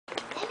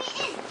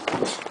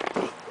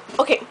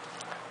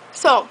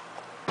So,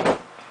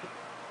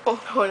 oh,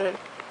 hold on.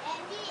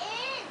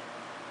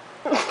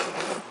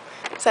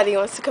 Sadie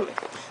wants to come in.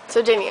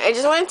 So Jenny, I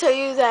just want to tell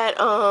you that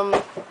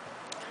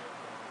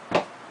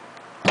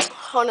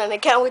hold on, I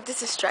can't with this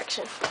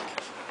distraction.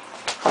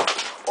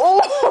 Oh,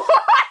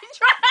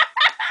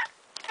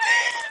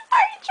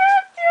 I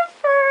dropped it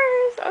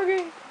first.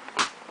 Okay.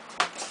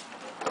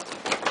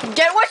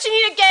 Get what you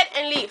need to get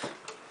and leave.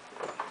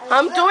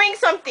 I'm doing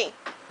something.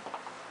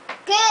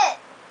 Good.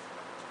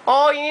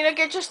 Oh, you need to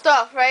get your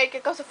stuff, right?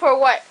 ¿Qué cosa for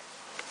what?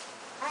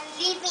 I'm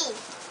leaving.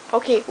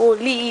 Okay, we'll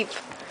leave.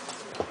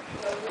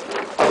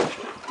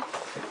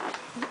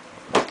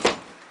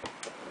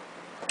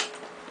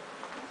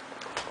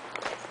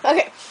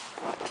 Okay.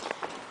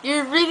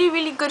 You're a really,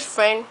 really good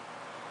friend.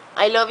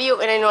 I love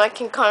you, and I know I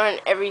can count on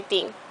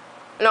everything.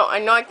 No, I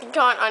know I can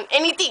count on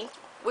anything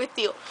with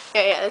you.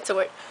 Yeah, that's a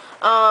word.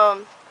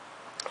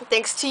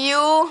 Thanks to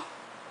you,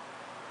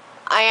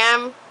 I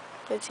am,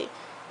 let's see.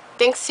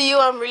 Thanks to you,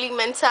 I'm really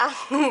mensa,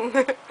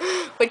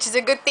 which is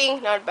a good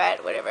thing, not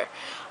bad, whatever.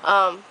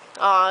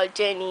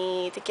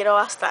 Jenny, te quiero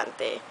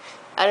bastante.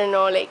 I don't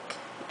know, like,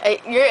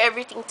 you're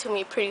everything to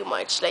me, pretty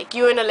much. Like,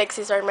 you and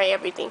Alexis are my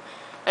everything.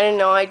 I don't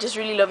know, I just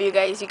really love you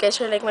guys. You guys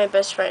are like my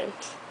best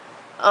friends.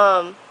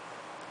 I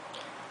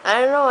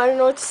don't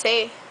know what to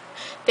say.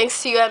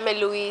 Thanks to you,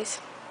 emmely.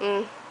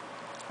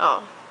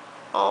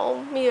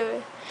 Oh, me.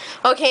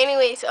 Okay,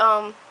 anyways,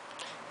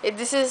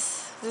 this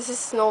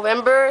is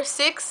November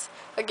 6th.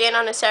 Again,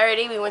 on a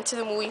Saturday, we went to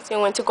the movies. We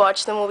went to go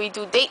watch the movie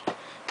Due Date.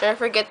 Never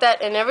forget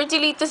that, and never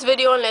delete this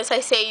video unless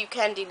I say you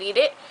can delete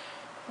it.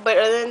 But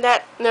other than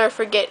that, never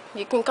forget.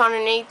 You can count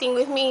on anything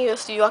with me. Yo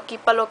estoy aquí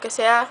para lo que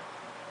sea.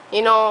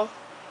 You know,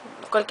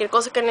 cualquier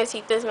cosa que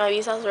necesites, me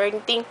avisas or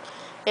anything.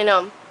 And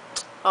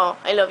oh,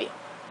 I love you.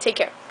 Take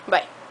care.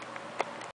 Bye.